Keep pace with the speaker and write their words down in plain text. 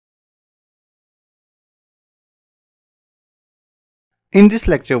In this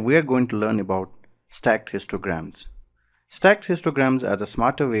lecture, we are going to learn about stacked histograms. Stacked histograms are the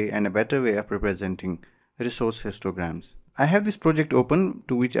smarter way and a better way of representing resource histograms. I have this project open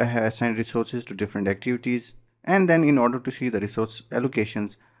to which I have assigned resources to different activities, and then in order to see the resource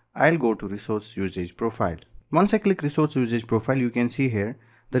allocations, I'll go to resource usage profile. Once I click resource usage profile, you can see here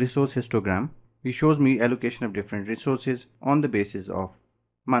the resource histogram, which shows me allocation of different resources on the basis of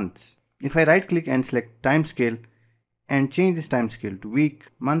months. If I right click and select time scale and change this time scale to week,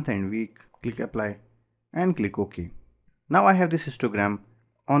 month and week, click apply and click OK. Now I have this histogram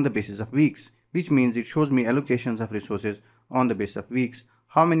on the basis of weeks, which means it shows me allocations of resources on the basis of weeks,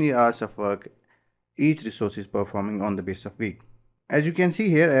 how many hours of work each resource is performing on the basis of week. As you can see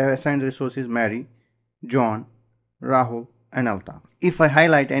here, I have assigned resources Mary, John, Rahul and Altaf. If I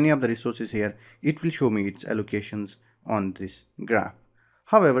highlight any of the resources here, it will show me its allocations on this graph.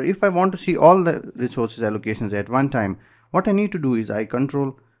 However, if I want to see all the resources allocations at one time, what I need to do is I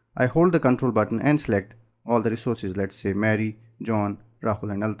hold the control button and select all the resources. Let's say Mary, John,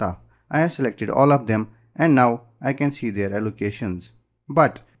 Rahul and Altaf. I have selected all of them and now I can see their allocations.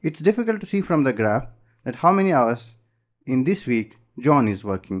 But it's difficult to see from the graph that how many hours in this week John is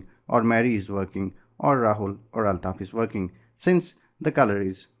working or Mary is working or Rahul or Altaf is working, since the color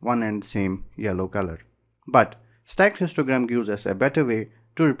is one and same yellow color. But stacked histogram gives us a better way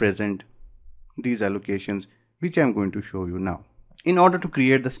to represent these allocations, which I am going to show you now. In order to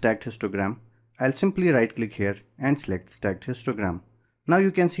create the stacked histogram, I'll simply right click here and select stacked histogram. Now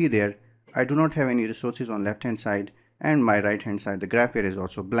you can see there I do not have any resources on left hand side and my right hand side the graph here is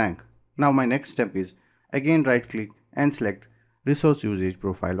also blank. Now my next step is again right click and select resource usage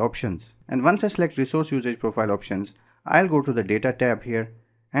profile options. And once I select resource usage profile options, I'll go to the data tab here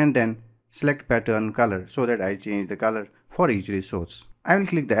and then select pattern color so that I change the color for each resource. I will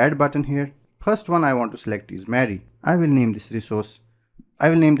click the add button here. First one I want to select is Mary. I will name this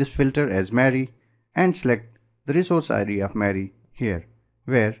filter as Mary and select the resource ID of Mary here,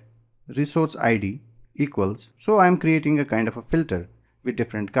 where resource ID equals, so I am creating a kind of a filter with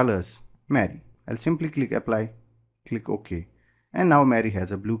different colors, Mary. I'll simply click apply, click OK. And now Mary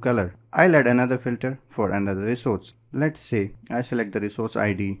has a blue color. I'll add another filter for another resource. Let's say I select the resource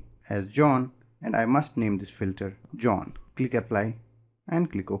ID as John and I must name this filter John. Click apply and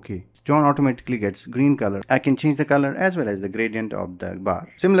click OK. John automatically gets green color. I can change the color as well as the gradient of the bar.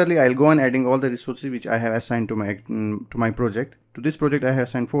 Similarly, I'll go on adding all the resources which I have assigned to my project. To this project I have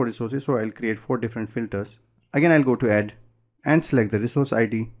assigned 4 resources, so I'll create 4 different filters. Again I'll go to add and select the resource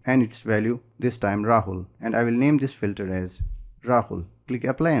ID and its value, this time Rahul, and I will name this filter as Rahul. Click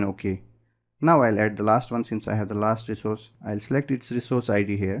apply and OK. Now I'll add the last one since I have the last resource. I'll select its resource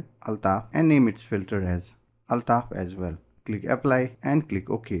ID here, Altaf, and name its filter as Altaf as well. Click apply and click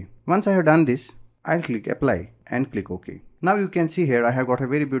OK. Once I have done this, I'll click apply and click OK. Now you can see here I have got a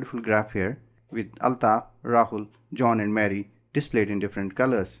very beautiful graph here with Altaf, Rahul, John and Mary displayed in different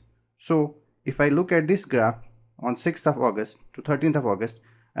colors. So if I look at this graph on 6th of August to 13th of August,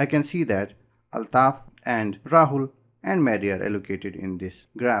 I can see that Altaf and Rahul and Mary are allocated in this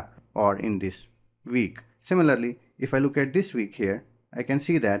graph or in this week. Similarly, if I look at this week here, I can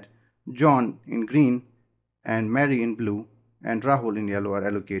see that John in green and Mary in blue and Rahul in yellow are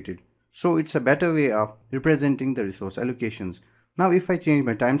allocated. So it's a better way of representing the resource allocations. Now if I change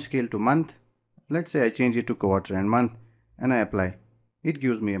my time scale to month, let's say I change it to quarter and month and I apply, it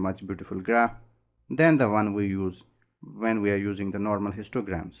gives me a much beautiful graph than the one we use when we are using the normal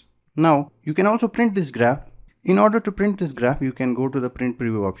histograms. Now you can also print this graph. In order to print this graph, you can go to the print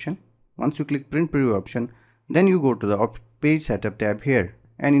preview option. Once you click print preview option, then you go to the page setup tab here,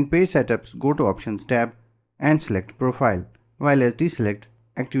 and in page setups go to options tab and select profile, while as deselect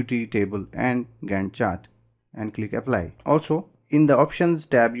activity table and Gantt chart and click apply. Also in the options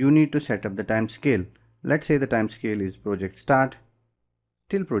tab you need to set up the time scale. Let's say the time scale is project start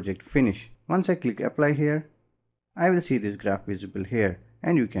till project finish. Once I click apply here, I will see this graph visible here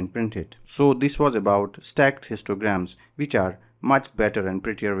and you can print it. So this was about stacked histograms, which are much better and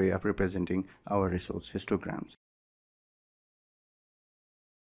prettier way of representing our resource histograms.